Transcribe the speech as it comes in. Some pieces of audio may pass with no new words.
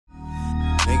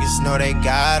know they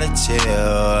gotta chill.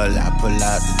 I pull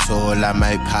out the tool, I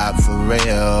might pop for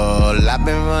real. I've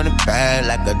been running bad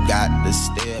like I got the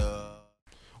steal.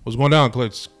 What's going down,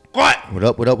 Clutch? What? What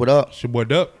up, what up, what up? It's your boy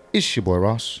Dup. It's your boy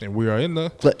Ross. And we are in the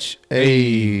Clutch.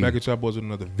 Hey. Back at y'all boys with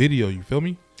another video, you feel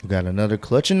me? We got another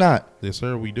clutch or not? Yes,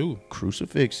 sir, we do.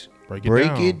 Krewsifix. Break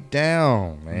it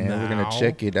down, man. We're going to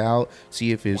check it out,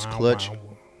 see if it's clutch.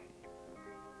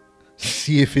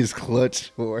 See if it's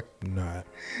clutch or not.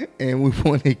 And we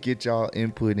want to get y'all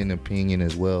input and opinion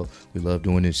as well. We love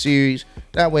doing this series.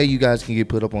 That way you guys can get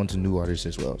put up onto new artists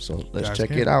as well. So let's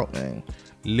check it out, man.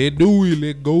 Let's do it.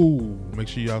 Let's go. Make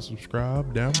sure y'all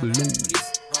subscribe down below.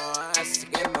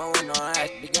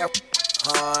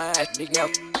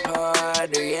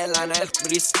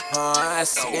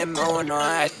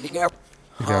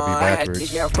 You gotta be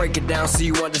backwards. Yeah, break it down so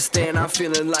you understand. I'm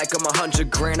feeling like I'm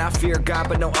 100 grand. I fear God,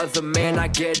 but no other man. I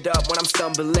get up when I'm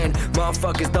stumbling.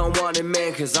 Motherfuckers don't want it,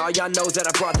 man. Cause all y'all know that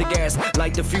I brought the gas.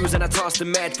 Like the fuse and I tossed the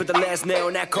match. Put the last nail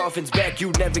in that coffin's back.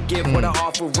 You never give what I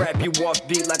offer rap. You off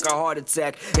beat like a heart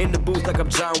attack. In the booth like I'm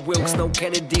John Wilkes. No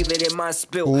Kennedy, let it mind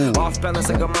spill. Off balance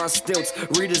like I'm on stilts.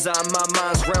 Redesign my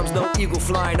mind's realms. No eagle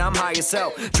flying, I'm high as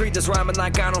hell. Treat this rhyming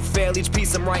like I don't fail. Each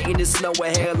piece I'm writing is snow or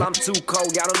hell. I'm too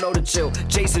cold, y'all don't know the chill.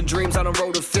 Chasing dreams on a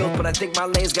road of filth, but I think my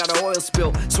lane's got an oil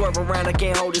spill. Swerve around, I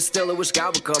can't hold it still. I wish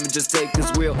God would come and just take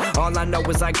this wheel. All I know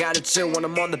is I gotta chill. When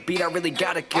I'm on the beat, I really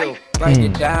gotta kill. Break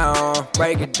it down,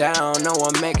 no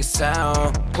one make a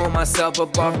sound. Pull myself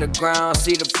up off the ground,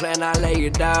 see the plan, I lay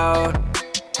it out.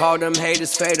 All them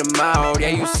haters, fade them out.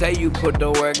 Yeah, you say you put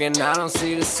the work in, I don't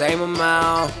see the same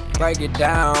amount. Break it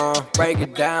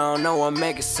down, no one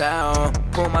make a sound.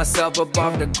 Pull myself up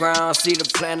off the ground, see the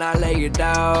plan, I lay it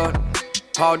out.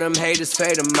 All them haters,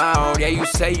 fade them out. Yeah, you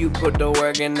say you put the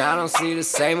work in, I don't see the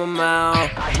same amount.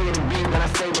 I hear the beat and I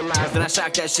stabilize, then I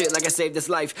shock that shit like I saved this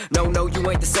life. No, you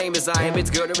ain't the same as I am. It's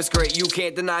good or it's great, you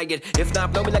can't deny it. If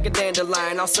not, blow me like a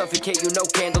dandelion, I'll suffocate you, no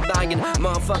candle dying.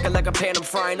 Motherfucker like a pan, I'm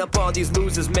frying up all these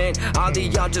losers, man. All of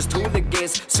y'all just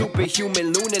hooligans,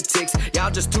 superhuman lunatics. Y'all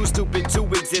just too stupid to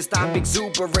exist. I'm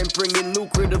exuberant, bringing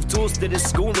lucrative tools to this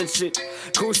school and shit.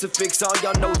 Krewsifix, all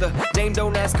y'all know the name,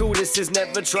 don't ask who this is.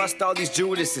 Never trust all these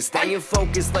Judases, staying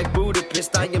focused like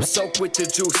Budapest. I am soaked with the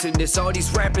juice in this. All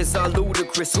these rappers are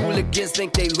ludicrous. Hooligans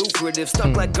think they lucrative,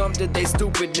 stuck like gum to they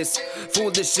stupidness.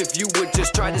 Foolish if you would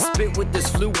just try to spit with this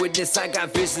fluidness. I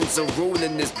got visions of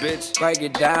ruling this bitch. Break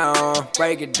it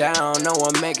down, no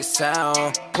one make a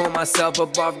sound. Pull myself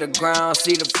up off the ground,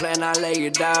 see the plan, I lay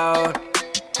it out.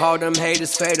 All them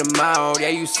haters, fade them out. Yeah,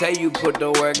 you say you put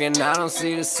the work in, I don't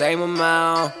see the same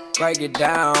amount. Break it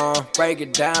down,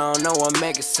 no one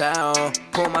make a sound.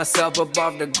 Pull myself up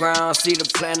off the ground, see the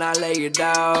plan, I lay it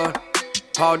out.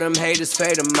 All them haters,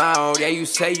 fade them out. Yeah, you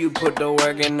say you put the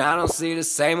work in, I don't see the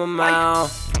same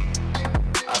amount.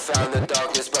 I found the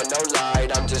darkness but no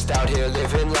light. I'm just out here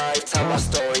living life. Tell my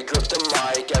story, grip the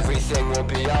mic. Everything will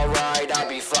be alright. I'll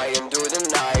be fighting through the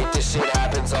night. This shit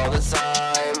happens all the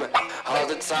time. All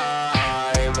the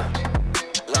time.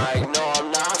 Like, no,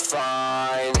 I'm not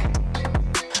fine.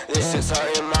 This shit's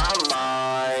hurting my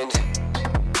mind.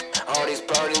 All these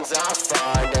burdens I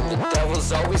find. And the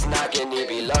devil's always knocking. He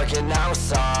be lurking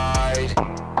outside.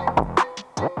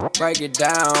 Break it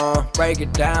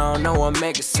down, no one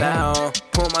make a sound.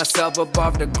 Pull myself up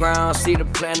off the ground, see the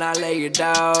plan, I lay it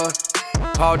out.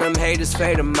 All them haters,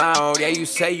 fade them out. Yeah, you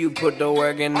say you put the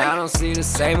work in, I don't see the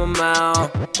same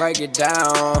amount. Break it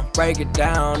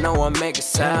down, no one make a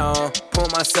sound. Pull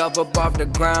myself up off the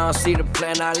ground, see the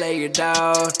plan, I lay it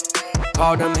out.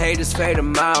 All them haters, fade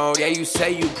them out. Yeah, you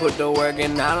say you put the work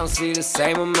in, I don't see the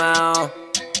same amount.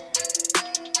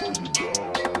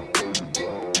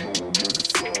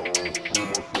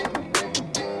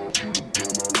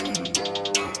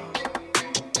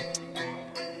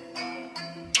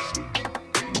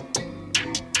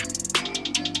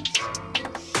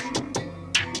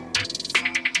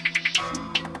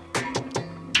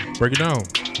 Break it down.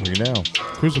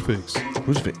 Krewsifix.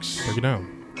 Break it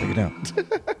down. Break it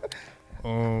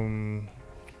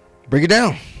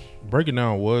down. Break it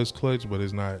down was clutch, but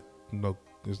it's not. No,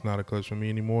 it's not a clutch for me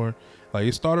anymore. Like,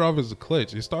 it started off as a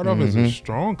clutch. It started off as a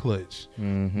strong clutch,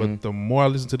 but the more I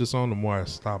listen to the song, the more I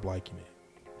stop liking it.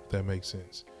 If that makes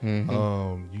sense.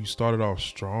 You started off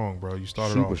strong, bro. You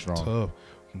started Super off strong. tough.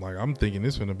 Like, I'm thinking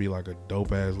this gonna be like a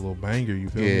dope ass little banger. You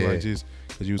feel me? Like, just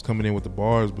because you was coming in with the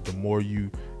bars, but the more you,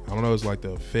 I don't know, it's like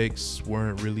the effects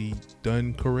weren't really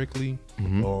done correctly,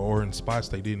 or in spots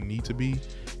they didn't need to be.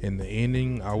 And the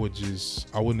ending, I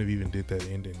wouldn't have even did that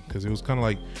ending because it was kind of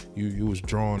like you was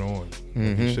drawn on.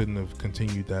 Like, you shouldn't have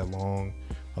continued that long,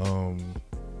 and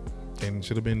it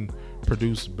should have been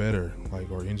produced better,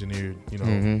 like, or engineered, you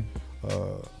know,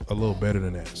 a little better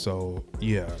than that. So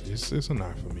yeah, it's a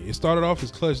not for me. It started off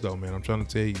as clutch though, man. I'm trying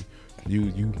to tell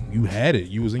you, you had it.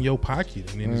 You was in your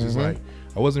pocket, and then it's just like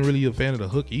I wasn't really a fan of the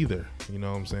hook either. You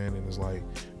know what I'm saying? And it's like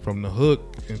from the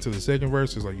hook into the second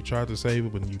verse, it's like you tried to save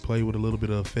it, but then you played with a little bit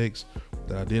of effects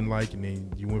that I didn't like, and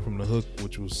then you went from the hook,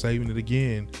 which was saving it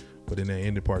again, but then that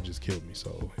ended part just killed me.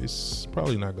 So it's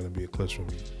probably not going to be a clutch for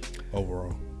me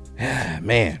overall.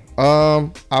 Man,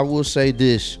 I will say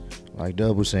this, like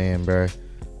Dub was saying, bro.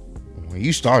 When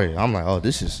you started, I'm like, oh,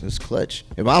 this is clutch.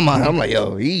 In my mind, I'm like,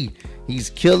 yo, he's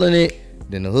killing it.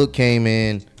 Then the hook came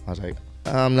in. I was like,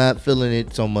 I'm not feeling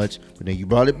it so much. But then you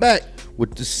brought it back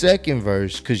with the second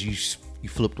verse because you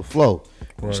flipped the flow.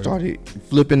 Right. You started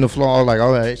flipping the flow. I was like,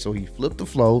 all right, so he flipped the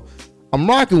flow. I'm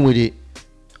rocking with it.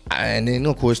 And then,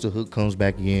 of course, the hook comes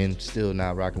back again. Still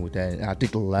not rocking with that. And I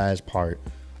think the last part,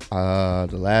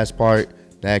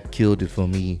 that killed it for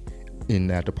me in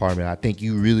that department. I think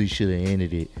you really should have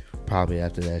ended it probably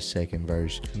after that second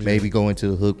verse. Yeah. Maybe go into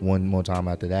the hook one more time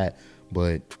after that.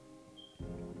 But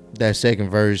that second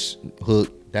verse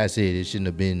hook, that's it. It shouldn't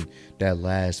have been that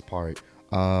last part.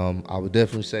 I would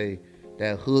definitely say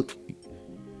that hook,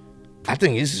 I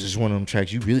think this is just one of them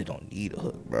tracks you really don't need a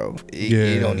hook, bro.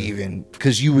 You don't even,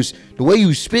 because the way you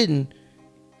was spitting,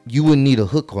 you wouldn't need a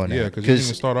hook on that. Yeah, because you didn't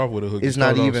even start off with a hook. It's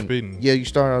not even spitting. Yeah, you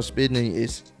start off spitting.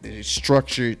 It's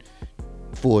structured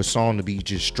for a song to be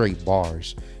just straight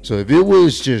bars. So if it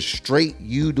was just straight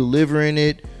you delivering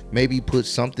it, maybe put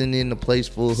something in the place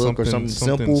for a hook or something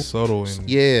simple, subtle,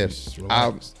 and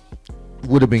I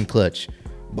would have been clutch.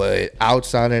 But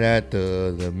outside of that,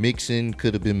 the mixing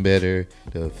could have been better.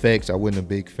 The effects I wasn't a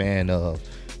big fan of.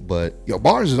 But your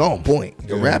bars is on point.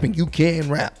 Your rapping, you can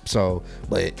rap. So,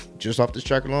 but just off this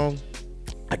track alone,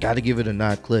 I got to give it a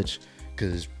not clutch,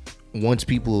 because once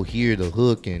people hear the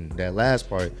hook and that last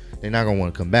part, they're not gonna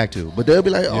want to come back to it. But they'll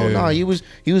be like, oh no, he was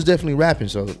definitely rapping.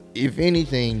 So if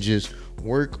anything, just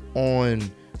work on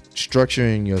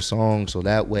structuring your song so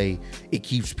that way it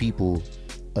keeps people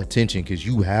attention, because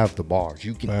you have the bars,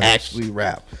 you can actually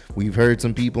rap. We've heard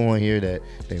some people on here that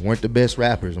they weren't the best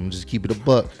rappers. I'm just keep it a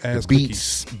buck. The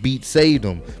beats saved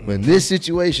them, but in this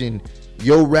situation,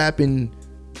 your rapping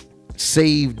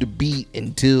saved the beat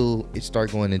until it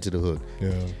started going into the hook.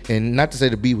 And not to say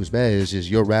the beat was bad, it's just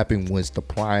your rapping was the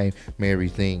primary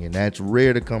thing, and that's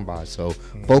rare to come by. So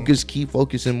keep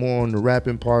focusing more on the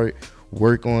rapping part.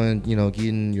 Work on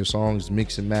getting your songs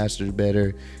mixed and mastered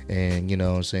better, and you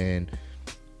know what I'm saying,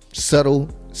 subtle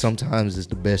sometimes is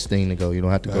the best thing to go. You don't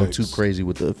have to go too crazy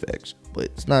with the effects. But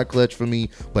it's not clutch for me.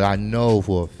 But I know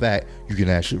for a fact you can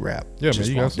actually rap. Yeah, man,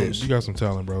 you got some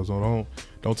talent, bro. So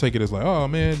don't take it as like, oh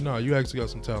man, no, you actually got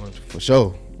some talent. For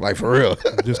sure, like for real.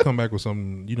 Just come back with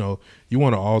something. You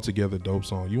want an all together dope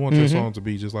song. You want your song to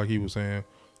be just like he was saying.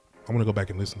 I'm gonna go back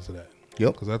and listen to that.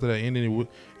 Yep. Because after that ending,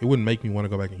 it wouldn't make me want to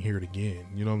go back and hear it again.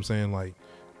 You know what I'm saying? Like,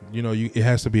 it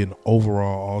has to be an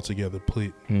overall, altogether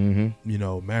put,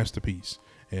 masterpiece.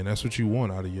 And that's what you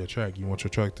want out of your track. You want your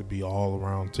track to be all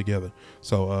around together.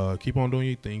 So keep on doing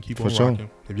your thing. Keep on rocking.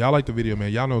 If y'all like the video,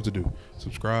 man, y'all know what to do.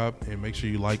 Subscribe and make sure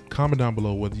you like. Comment down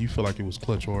below whether you feel like it was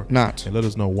clutch or not. And let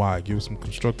us know why. Give us some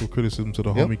constructive criticism to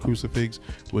the homie Krewsifix.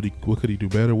 What could he do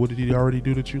better? What did he already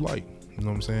do that you like? You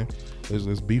know what I'm saying?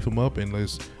 Let's beef him up, and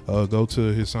let's go to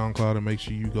his SoundCloud and make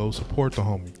sure you go support the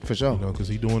homie. For sure. Because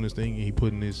he doing this thing and he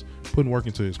putting work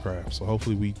into his craft. So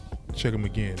hopefully we check him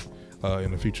again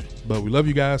in the future. But we love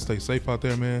you guys. Stay safe out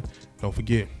there, man. Don't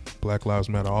forget, Black Lives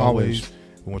Matter always.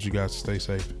 We want you guys to stay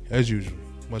safe as usual.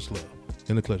 Much love.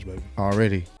 In the clutch, baby.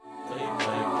 Already.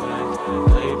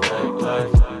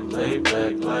 Lay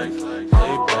back life.